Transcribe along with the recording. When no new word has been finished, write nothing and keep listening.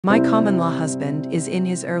My common-law husband is in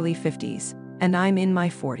his early 50s, and I'm in my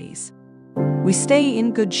 40s. We stay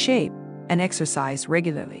in good shape and exercise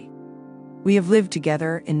regularly. We have lived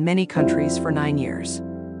together in many countries for 9 years.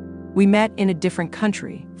 We met in a different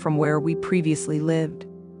country from where we previously lived.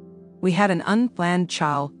 We had an unplanned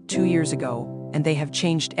child 2 years ago, and they have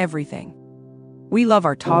changed everything. We love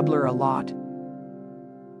our toddler a lot.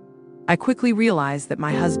 I quickly realized that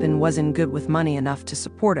my husband wasn't good with money enough to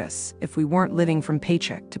support us if we weren't living from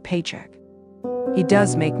paycheck to paycheck. He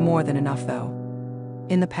does make more than enough, though.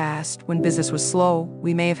 In the past, when business was slow,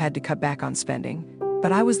 we may have had to cut back on spending,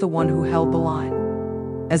 but I was the one who held the line.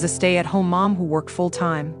 As a stay-at-home mom who worked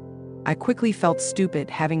full-time, I quickly felt stupid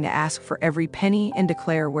having to ask for every penny and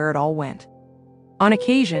declare where it all went. On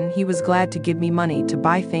occasion, he was glad to give me money to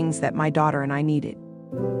buy things that my daughter and I needed.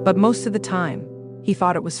 But most of the time, he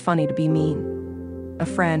thought it was funny to be mean. A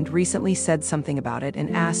friend recently said something about it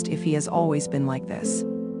and asked if he has always been like this.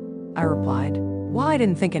 I replied, "Well, I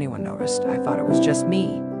didn't think anyone noticed. I thought it was just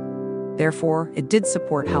me." Therefore, it did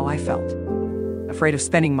support how I felt. Afraid of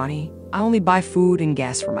spending money, I only buy food and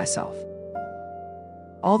gas for myself,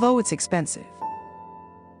 although it's expensive.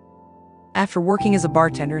 After working as a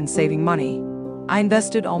bartender and saving money, I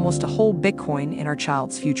invested almost a whole Bitcoin in our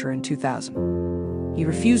child's future in 2000. He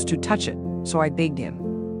refused to touch it, so I begged him.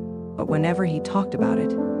 But whenever he talked about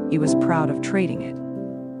it, he was proud of trading it.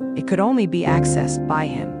 It could only be accessed by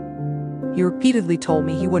him. He repeatedly told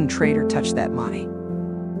me he wouldn't trade or touch that money.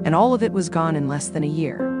 And all of it was gone in less than a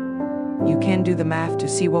year. You can do the math to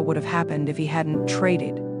see what would have happened if he hadn't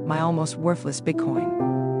traded my almost worthless Bitcoin.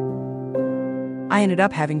 I ended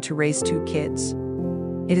up having to raise 2 kids.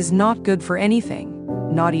 It is not good for anything,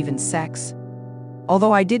 not even sex.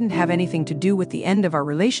 Although I didn't have anything to do with the end of our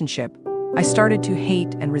relationship, I started to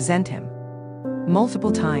hate and resent him.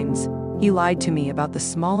 Multiple times, he lied to me about the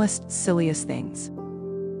smallest, silliest things.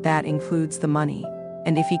 That includes the money,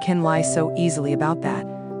 and if he can lie so easily about that,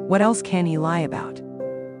 what else can he lie about?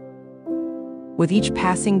 With each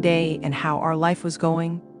passing day and how our life was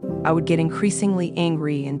going, I would get increasingly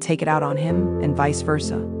angry and take it out on him, and vice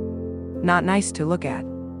versa. Not nice to look at.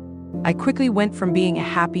 I quickly went from being a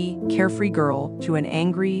happy, carefree girl to an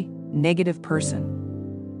angry, negative person.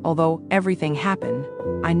 Although everything happened,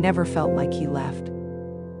 I never felt like he left.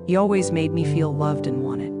 He always made me feel loved and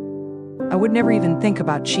wanted. I would never even think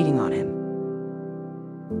about cheating on him.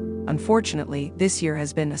 Unfortunately, this year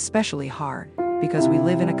has been especially hard because we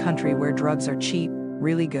live in a country where drugs are cheap,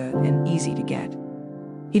 really good, and easy to get.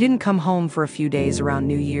 He didn't come home for a few days around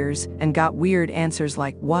New Year's and got weird answers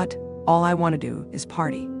like, "What? All I want to do is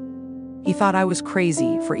party." He thought I was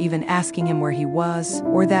crazy for even asking him where he was,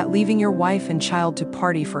 or that leaving your wife and child to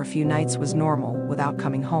party for a few nights was normal without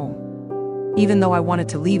coming home. Even though I wanted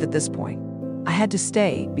to leave at this point, I had to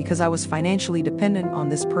stay because I was financially dependent on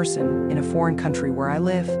this person in a foreign country where I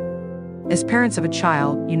live. As parents of a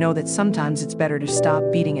child, you know that sometimes it's better to stop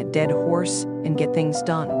beating a dead horse and get things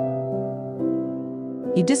done.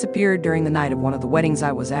 He disappeared during the night of one of the weddings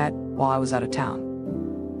I was at while I was out of town.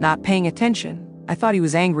 Not paying attention, I thought he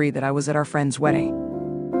was angry that I was at our friend's wedding.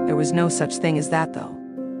 There was no such thing as that, though.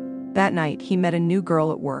 That night, he met a new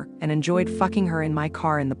girl at work and enjoyed fucking her in my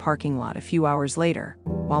car in the parking lot a few hours later,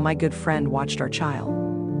 while my good friend watched our child.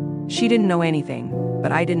 She didn't know anything,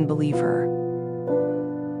 but I didn't believe her.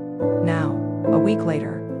 Now, a week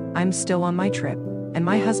later, I'm still on my trip, and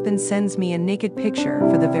my husband sends me a naked picture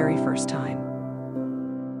for the very first time.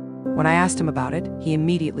 When I asked him about it, he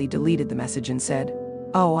immediately deleted the message and said,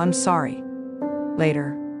 "Oh, I'm sorry."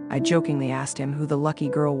 Later, I jokingly asked him who the lucky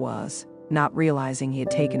girl was, not realizing he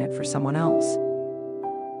had taken it for someone else.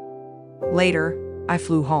 Later, I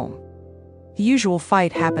flew home. The usual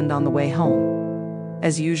fight happened on the way home.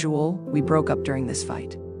 As usual, we broke up during this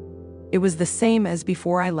fight. It was the same as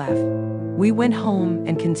before I left. We went home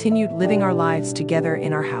and continued living our lives together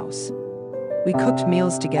in our house. We cooked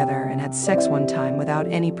meals together and had sex one time without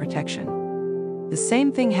any protection. The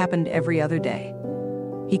same thing happened every other day.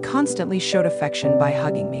 He constantly showed affection by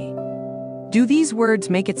hugging me. Do these words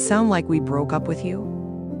make it sound like we broke up with you?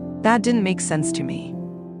 That didn't make sense to me.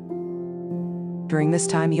 During this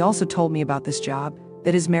time, he also told me about this job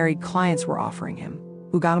that his married clients were offering him,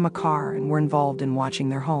 who got him a car and were involved in watching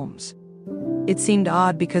their homes. It seemed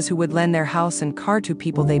odd because who would lend their house and car to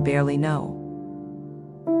people they barely know?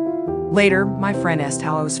 Later, my friend asked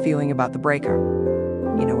how I was feeling about the breakup.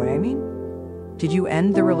 You know what I mean? Did you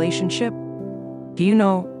end the relationship? Do you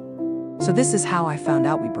know? So this is how I found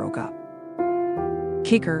out we broke up.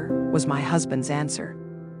 Kicker was my husband's answer.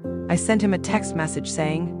 I sent him a text message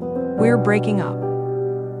saying, "We're breaking up.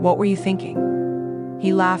 What were you thinking?"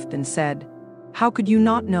 He laughed and said, "How could you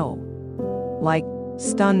not know? Like,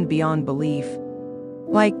 stunned beyond belief.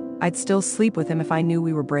 Like, I'd still sleep with him if I knew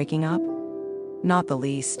we were breaking up? Not the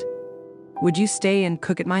least. Would you stay and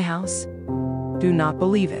cook at my house? Do not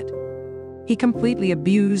believe it. He completely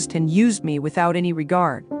abused and used me without any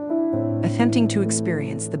regard, attempting to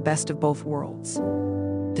experience the best of both worlds.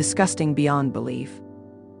 Disgusting beyond belief.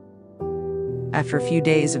 After a few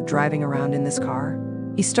days of driving around in this car,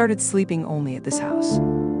 he started sleeping only at this house.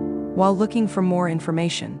 While looking for more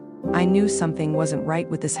information, I knew something wasn't right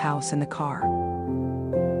with this house and the car.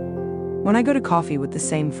 When I go to coffee with the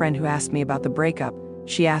same friend who asked me about the breakup,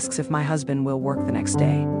 she asks if my husband will work the next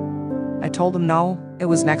day. I told him no, it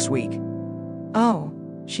was next week. Oh,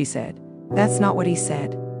 she said, that's not what he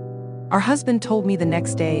said. Our husband told me the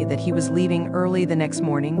next day that he was leaving early the next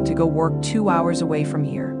morning to go work 2 hours away from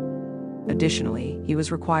here. Additionally, he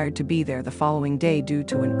was required to be there the following day due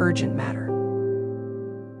to an urgent matter.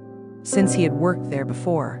 Since he had worked there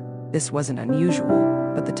before, this wasn't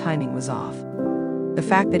unusual, but the timing was off. The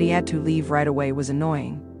fact that he had to leave right away was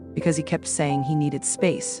annoying, because he kept saying he needed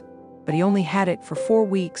space, but he only had it for 4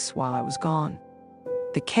 weeks while I was gone.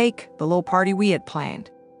 The cake, the little party we had planned.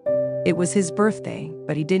 It was his birthday,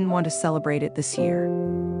 but he didn't want to celebrate it this year.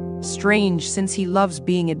 Strange, since he loves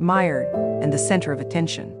being admired and the center of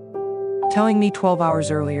attention. Telling me 12 hours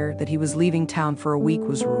earlier that he was leaving town for a week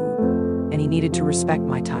was rude, and he needed to respect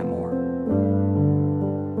my time more.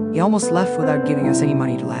 He almost left without giving us any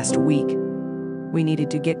money to last a week. We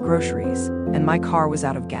needed to get groceries, and my car was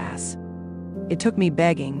out of gas. It took me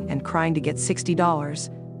begging and crying to get $60,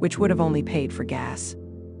 which would have only paid for gas.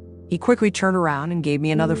 He quickly turned around and gave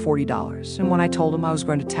me another $40, and when I told him I was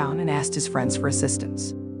going to town and asked his friends for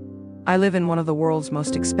assistance. I live in one of the world's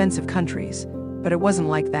most expensive countries, but it wasn't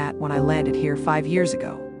like that when I landed here 5 years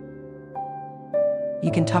ago.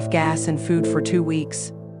 You can tough gas and food for 2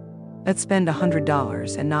 weeks. Let's spend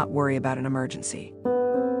 $100 and not worry about an emergency.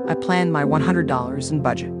 I planned my $100 in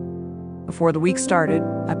budget. Before the week started,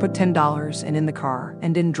 I put $10 in the car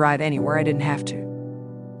and didn't drive anywhere I didn't have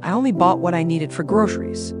to. I only bought what I needed for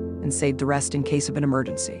groceries and saved the rest in case of an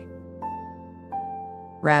emergency.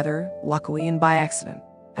 Rather, luckily and by accident,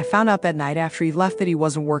 I found out that night after he left that he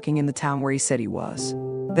wasn't working in the town where he said he was,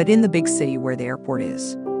 but in the big city where the airport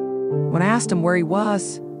is. When I asked him where he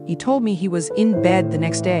was, he told me he was in bed the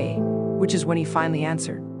next day, which is when he finally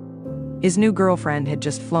answered. His new girlfriend had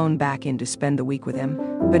just flown back in to spend the week with him,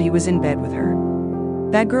 but he was in bed with her.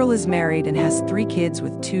 That girl is married and has 3 kids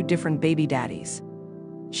with 2 different baby daddies.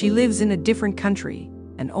 She lives in a different country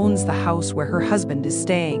and owns the house where her husband is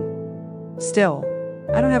staying. Still,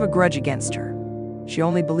 I don't have a grudge against her. She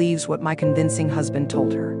only believes what my convincing husband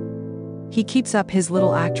told her. He keeps up his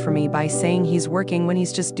little act for me by saying he's working when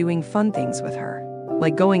he's just doing fun things with her,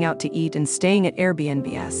 like going out to eat and staying at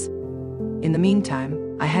Airbnbs. In the meantime,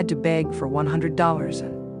 I had to beg for $100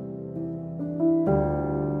 and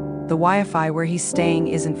the Wi-Fi where he's staying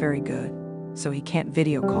isn't very good, so he can't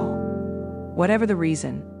video call. Whatever the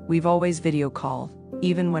reason, we've always video called,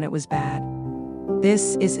 even when it was bad.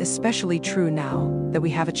 This is especially true now that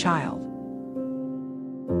we have a child.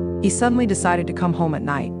 He suddenly decided to come home at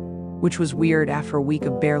night, which was weird after a week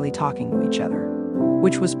of barely talking to each other,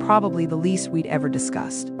 which was probably the least we'd ever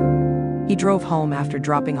discussed. He drove home after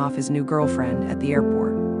dropping off his new girlfriend at the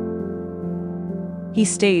airport. He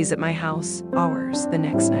stays at my house hours the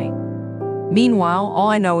next night. Meanwhile, all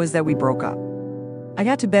I know is that we broke up. I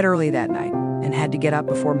got to bed early that night and had to get up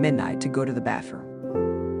before midnight to go to the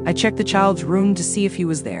bathroom. I checked the child's room to see if he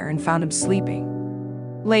was there and found him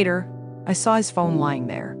sleeping. Later, I saw his phone lying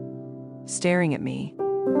there, staring at me.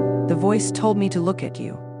 The voice told me to look at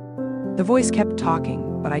you. The voice kept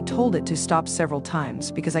talking, but I told it to stop several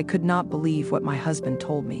times because I could not believe what my husband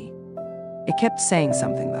told me. It kept saying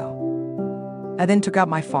something, though. I then took out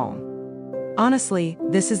my phone. Honestly,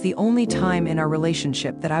 this is the only time in our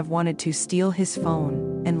relationship that I've wanted to steal his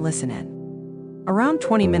phone and listen in. Around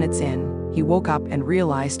 20 minutes in, he woke up and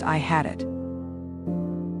realized I had it.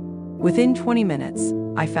 Within 20 minutes,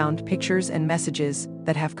 I found pictures and messages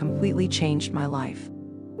that have completely changed my life.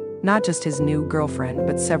 Not just his new girlfriend,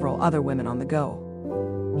 but several other women on the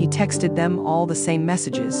go. He texted them all the same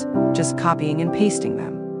messages, just copying and pasting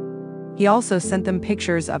them. He also sent them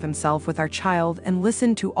pictures of himself with our child and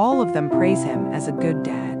listened to all of them praise him as a good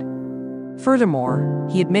dad. Furthermore,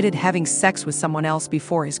 he admitted having sex with someone else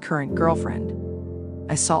before his current girlfriend.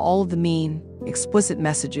 I saw all of the mean, explicit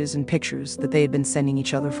messages and pictures that they had been sending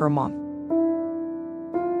each other for a month.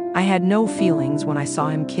 I had no feelings when I saw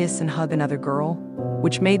him kiss and hug another girl,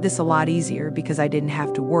 which made this a lot easier because I didn't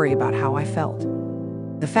have to worry about how I felt.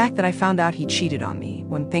 The fact that I found out he cheated on me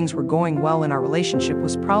when things were going well in our relationship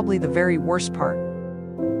was probably the very worst part.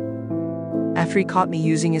 After he caught me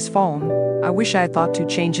using his phone, I wish I had thought to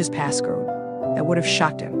change his passcode. That would have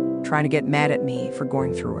shocked him, trying to get mad at me for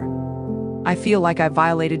going through it. I feel like I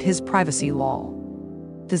violated his privacy law.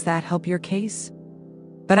 Does that help your case?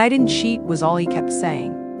 But I didn't cheat was all he kept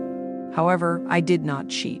saying. However, I did not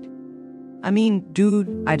cheat. I mean,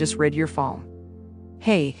 dude, I just read your phone.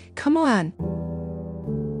 Hey, come on.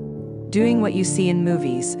 Doing what you see in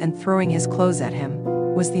movies and throwing his clothes at him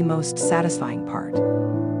was the most satisfying part.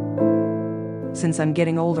 Since I'm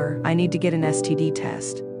getting older, I need to get an STD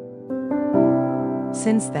test.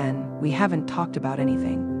 Since then, we haven't talked about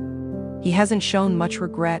anything. He hasn't shown much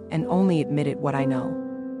regret and only admitted what I know.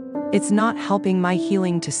 It's not helping my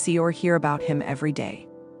healing to see or hear about him every day.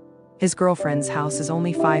 His girlfriend's house is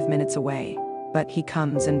only 5 minutes away, but he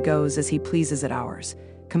comes and goes as he pleases at ours,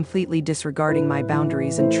 completely disregarding my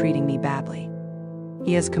boundaries and treating me badly.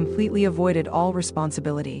 He has completely avoided all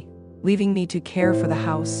responsibility, leaving me to care for the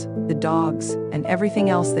house, the dogs, and everything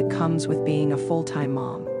else that comes with being a full-time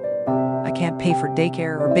mom. I can't pay for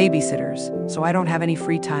daycare or babysitters, so I don't have any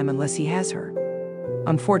free time unless he has her.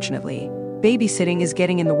 Unfortunately, babysitting is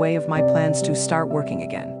getting in the way of my plans to start working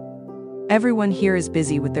again. Everyone here is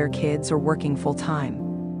busy with their kids or working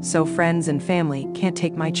full-time, so friends and family can't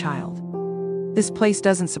take my child. This place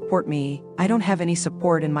doesn't support me. I don't have any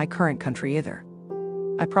support in my current country either.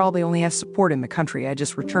 I probably only have support in the country I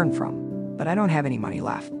just returned from, but I don't have any money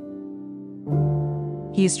left.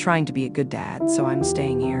 He is trying to be a good dad, so I'm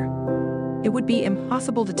staying here. It would be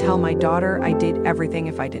impossible to tell my daughter I did everything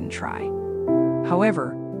if I didn't try.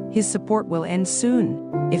 However, his support will end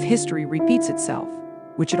soon if history repeats itself,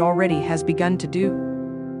 which it already has begun to do.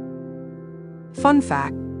 Fun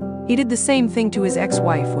fact, he did the same thing to his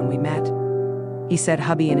ex-wife when we met. He said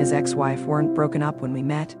hubby and his ex-wife weren't broken up when we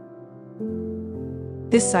met.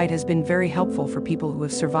 This site has been very helpful for people who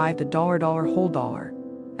have survived a dollar whole dollar,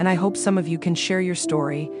 and I hope some of you can share your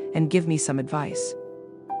story and give me some advice,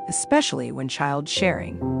 especially when child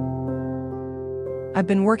sharing. I've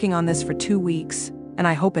been working on this for 2 weeks, and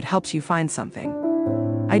I hope it helps you find something.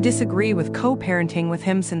 I disagree with co-parenting with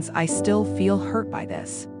him since I still feel hurt by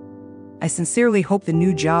this. I sincerely hope the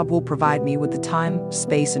new job will provide me with the time,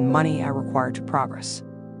 space, and money I require to progress.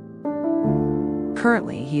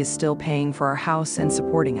 Currently, he is still paying for our house and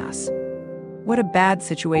supporting us. What a bad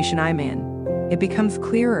situation I'm in. It becomes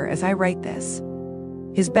clearer as I write this.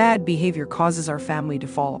 His bad behavior causes our family to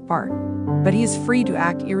fall apart, but he is free to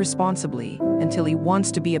act irresponsibly until he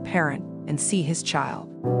wants to be a parent and see his child.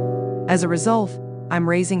 As a result, I'm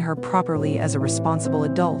raising her properly as a responsible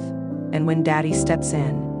adult, and when daddy steps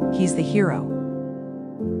in, he's the hero.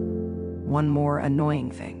 One more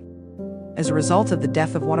annoying thing. As a result of the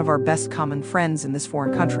death of one of our best common friends in this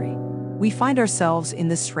foreign country, we find ourselves in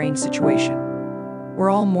this strange situation. We're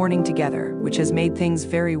all mourning together, which has made things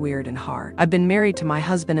very weird and hard. I've been married to my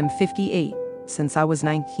husband, I'm 58, since I was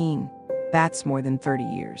 19. That's more than 30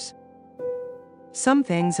 years. Some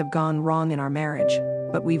things have gone wrong in our marriage,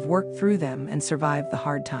 but we've worked through them and survived the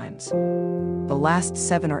hard times. The last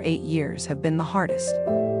 7 or 8 years have been the hardest.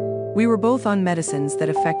 We were both on medicines that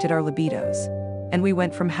affected our libidos, and we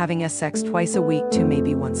went from having sex twice a week to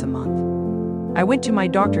maybe once a month. I went to my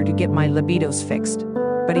doctor to get my libidos fixed,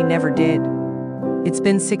 but he never did. It's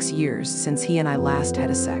been 6 years since he and I last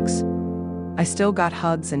had sex. I still got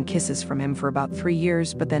hugs and kisses from him for about 3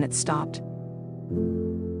 years, but then it stopped.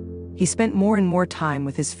 He spent more and more time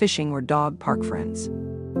with his fishing or dog park friends.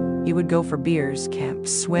 He would go for beers, camp,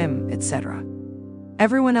 swim, etc.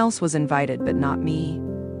 Everyone else was invited, but not me.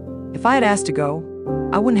 If I had asked to go,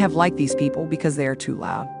 I wouldn't have liked these people because they are too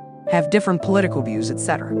loud, have different political views,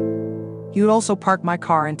 etc. He would also park my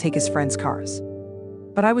car and take his friends' cars.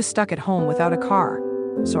 But I was stuck at home without a car,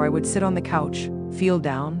 so I would sit on the couch, feel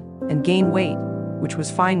down, and gain weight, which was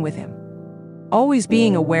fine with him. Always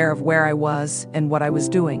being aware of where I was and what I was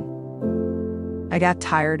doing. I got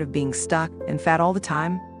tired of being stuck and fat all the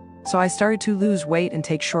time, so I started to lose weight and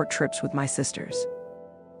take short trips with my sisters.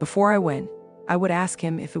 Before I went, I would ask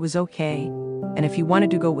him if it was okay, and if he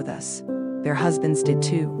wanted to go with us. Their husbands did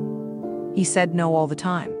too. He said no all the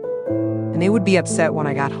time, and they would be upset when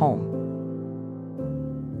I got home.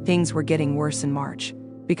 Things were getting worse in March,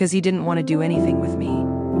 because he didn't want to do anything with me.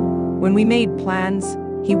 When we made plans,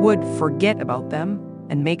 he would forget about them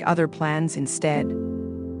and make other plans instead.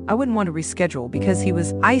 I wouldn't want to reschedule because he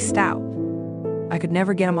was iced out. I could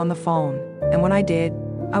never get him on the phone, and when I did,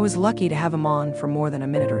 I was lucky to have him on for more than a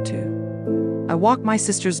minute or two. I walked my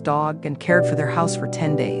sister's dog and cared for their house for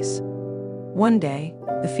 10 days. One day,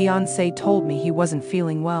 the fiancé told me he wasn't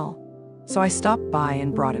feeling well, so I stopped by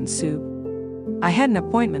and brought him soup. I had an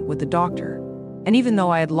appointment with the doctor, And even though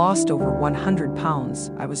I had lost over 100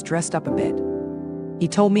 pounds, I was dressed up a bit. He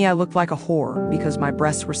told me I looked like a whore because my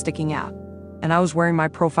breasts were sticking out, and I was wearing my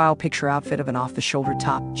profile picture outfit of an off-the-shoulder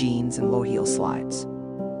top, jeans, and low-heel slides.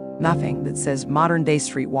 Nothing that says modern-day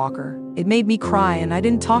streetwalker. It made me cry, and I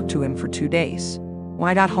didn't talk to him for 2 days. When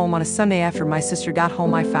I got home on a Sunday after my sister got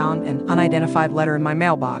home, I found an unidentified letter in my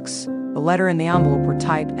mailbox. The letter and the envelope were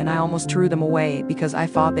typed, and I almost threw them away because I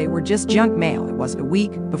thought they were just junk mail. It was a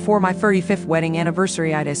week before my 35th wedding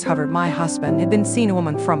anniversary. I discovered my husband had been seeing a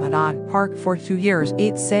woman from an park for 2 years.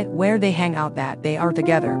 It said where they hang out that they are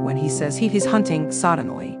together when he says he's hunting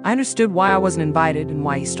suddenly. I understood why I wasn't invited and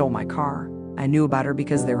why he stole my car. I knew about her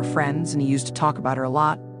because they were friends and he used to talk about her a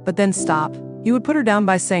lot, but then stop. He would put her down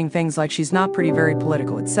by saying things like she's not pretty, very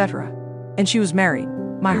political, etc. And she was married.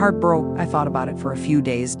 My heart broke. I thought about it for a few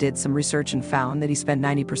days, did some research, and found that he spent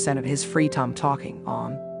 90% of his free time talking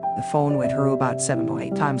on the phone with her about 7 to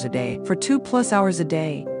 8 times a day for 2+ hours a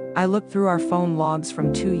day. I looked through our phone logs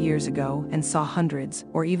from 2 years ago and saw hundreds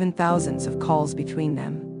or even thousands of calls between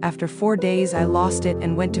them. After 4 days, I lost it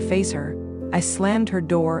and went to face her. I slammed her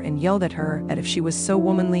door and yelled at her that if she was so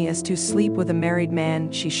womanly as to sleep with a married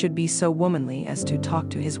man, she should be so womanly as to talk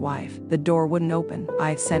to his wife. The door wouldn't open.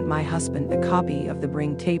 I sent my husband a copy of the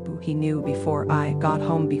Bring tape he knew before I got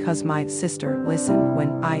home because my sister listened.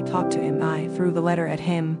 When I talked to him, I threw the letter at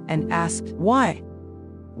him and asked, why?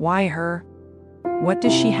 Why her? What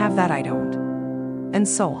does she have that I don't? And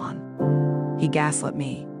so on. He gaslit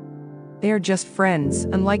me. They are just friends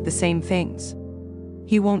and like the same things.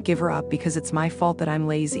 He won't give her up because it's my fault that I'm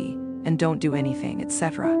lazy and don't do anything,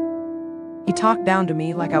 etc. He talked down to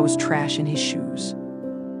me like I was trash in his shoes.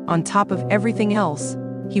 On top of everything else,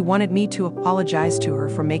 he wanted me to apologize to her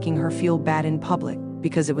for making her feel bad in public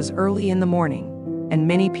because it was early in the morning and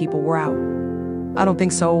many people were out. I don't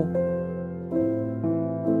think so.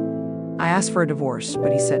 I asked for a divorce,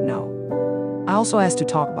 but he said no. I also asked to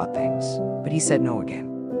talk about things, but he said no again.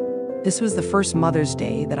 This was the first Mother's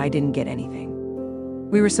Day that I didn't get anything.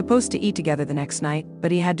 We were supposed to eat together the next night,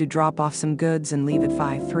 but he had to drop off some goods and leave at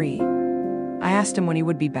 5:03. I asked him when he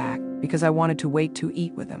would be back because I wanted to wait to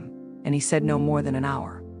eat with him, and he said no more than an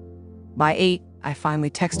hour. By 8, I finally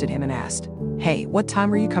texted him and asked, "Hey, what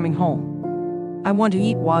time are you coming home? I want to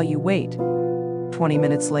eat while you wait." 20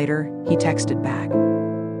 minutes later, he texted back.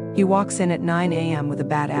 He walks in at 9 a.m. with a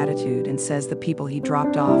bad attitude and says the people he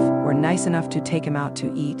dropped off were nice enough to take him out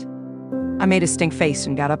to eat. I made a stink face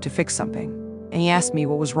and got up to fix something, and he asked me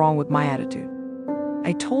what was wrong with my attitude.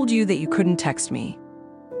 I told you that you couldn't text me.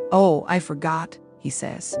 Oh, I forgot, he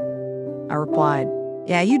says. I replied,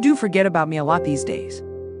 yeah, you do forget about me a lot these days.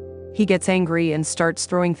 He gets angry and starts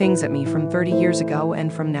throwing things at me from 30 years ago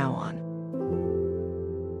and from now on.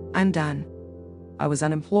 I'm done. I was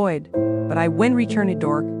unemployed, but I went return a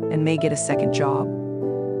dork and may get a second job.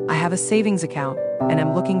 I have a savings account and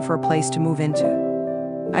I'm looking for a place to move into.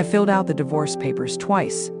 I filled out the divorce papers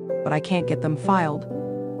twice, but I can't get them filed.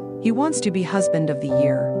 He wants to be husband of the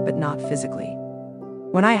year, but not physically.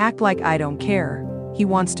 When I act like I don't care, he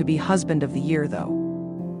wants to be husband of the year though.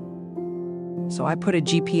 So I put a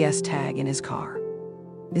GPS tag in his car.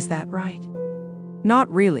 Is that right? Not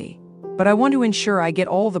really, but I want to ensure I get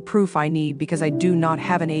all the proof I need because I do not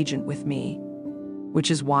have an agent with me,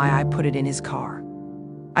 which is why I put it in his car.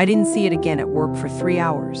 I didn't see it again at work for 3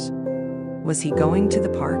 hours. Was he going to the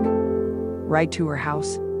park? Right to her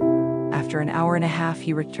house? After an hour and a half,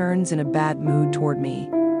 he returns in a bad mood toward me.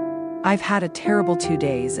 I've had a terrible 2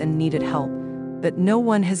 days and needed help, but no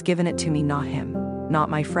one has given it to me, not him, not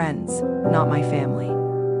my friends, not my family.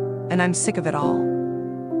 And I'm sick of it all.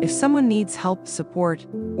 If someone needs help, support,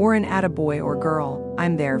 or an attaboy or girl,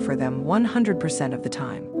 I'm there for them 100% of the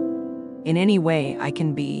time. In any way I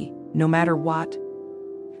can be, no matter what.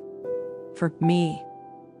 For me.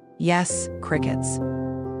 Yes, crickets.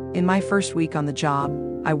 In my first week on the job,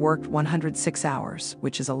 I worked 106 hours,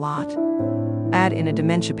 which is a lot. Add in a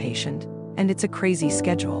dementia patient, and it's a crazy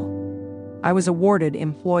schedule. I was awarded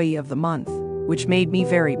Employee of the Month, which made me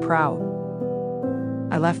very proud.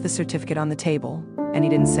 I left the certificate on the table, and he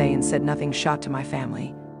didn't say and said nothing shot to my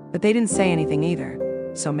family, but they didn't say anything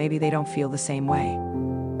either, so maybe they don't feel the same way.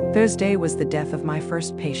 Thursday was the death of my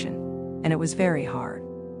first patient, and it was very hard.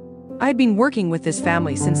 I had been working with this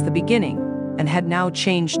family since the beginning, and had now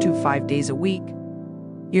changed to 5 days a week.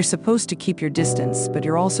 You're supposed to keep your distance, but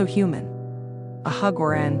you're also human. A hug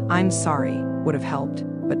or an "I'm sorry" would have helped,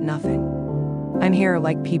 but nothing. I'm here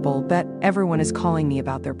like people, but everyone is calling me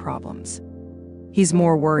about their problems. He's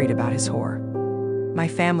more worried about his whore. My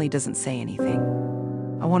family doesn't say anything.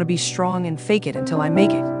 I want to be strong and fake it until I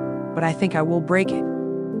make it, but I think I will break it.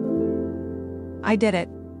 I did it.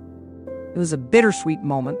 It was a bittersweet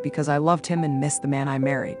moment because I loved him and missed the man I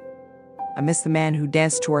married. I missed the man who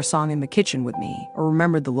danced to our song in the kitchen with me or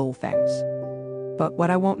remembered the little things. But what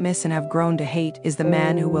I won't miss and have grown to hate is the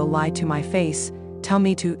man who will lie to my face, tell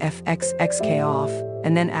me to FXXK off,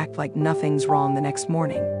 and then act like nothing's wrong the next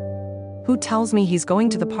morning. Who tells me he's going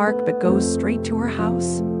to the park but goes straight to her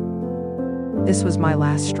house? This was my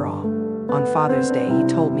last straw. On Father's Day, he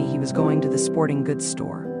told me he was going to the sporting goods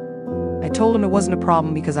store. I told him it wasn't a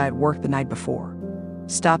problem because I had worked the night before.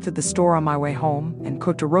 Stopped at the store on my way home and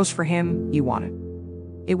cooked a roast for him he wanted.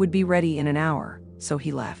 It would be ready in an hour, so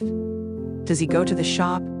he left. Does he go to the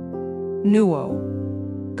shop?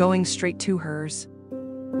 No. Going straight to hers.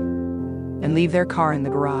 And leave their car in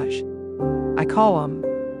the garage. I call him,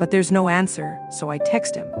 but there's no answer, so I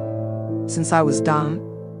text him. Since I was done,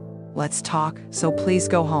 let's talk, so please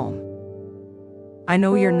go home. I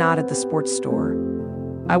know you're not at the sports store.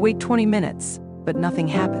 I wait 20 minutes, but nothing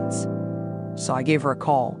happens. So I gave her a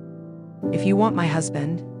call. If you want my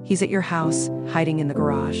husband, he's at your house, hiding in the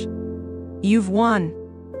garage. You've won.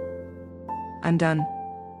 I'm done.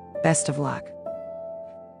 Best of luck.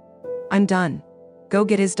 I'm done. Go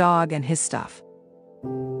get his dog and his stuff.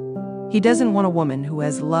 He doesn't want a woman who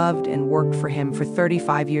has loved and worked for him for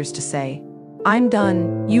 35 years to say, I'm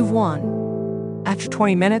done, you've won. After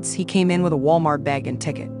 20 minutes, he came in with a Walmart bag and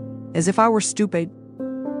ticket. As if I were stupid.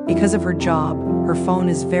 Because of her job, her phone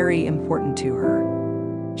is very important to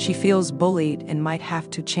her. She feels bullied and might have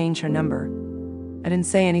to change her number. I didn't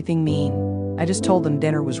say anything mean. I just told him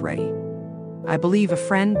dinner was ready. I believe a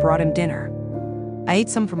friend brought him dinner. I ate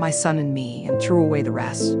some for my son and me and threw away the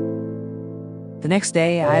rest. The next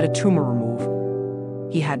day, I had a tumor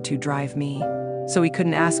removed. He had to drive me, so he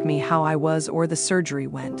couldn't ask me how I was or the surgery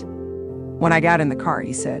went. When I got in the car,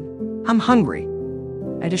 he said, I'm hungry.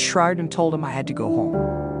 I just shrugged and told him I had to go home.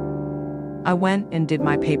 I went and did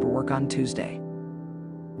my paperwork on Tuesday.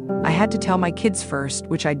 I had to tell my kids first,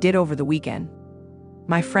 which I did over the weekend.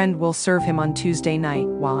 My friend will serve him on Tuesday night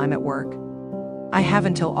while I'm at work. I have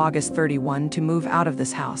until August 31 to move out of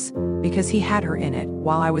this house because he had her in it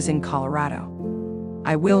while I was in Colorado.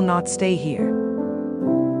 I will not stay here.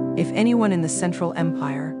 If anyone in the Central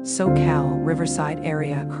Empire, SoCal, Riverside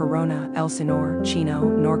area, Corona, Elsinore, Chino,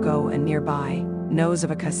 Norco, and nearby knows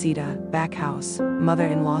of a casita, back house,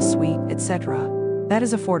 mother-in-law suite, etc., that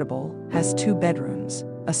is affordable, has 2 bedrooms,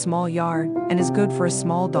 a small yard, and is good for a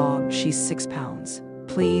small dog, she's 6 pounds.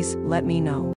 Please let me know.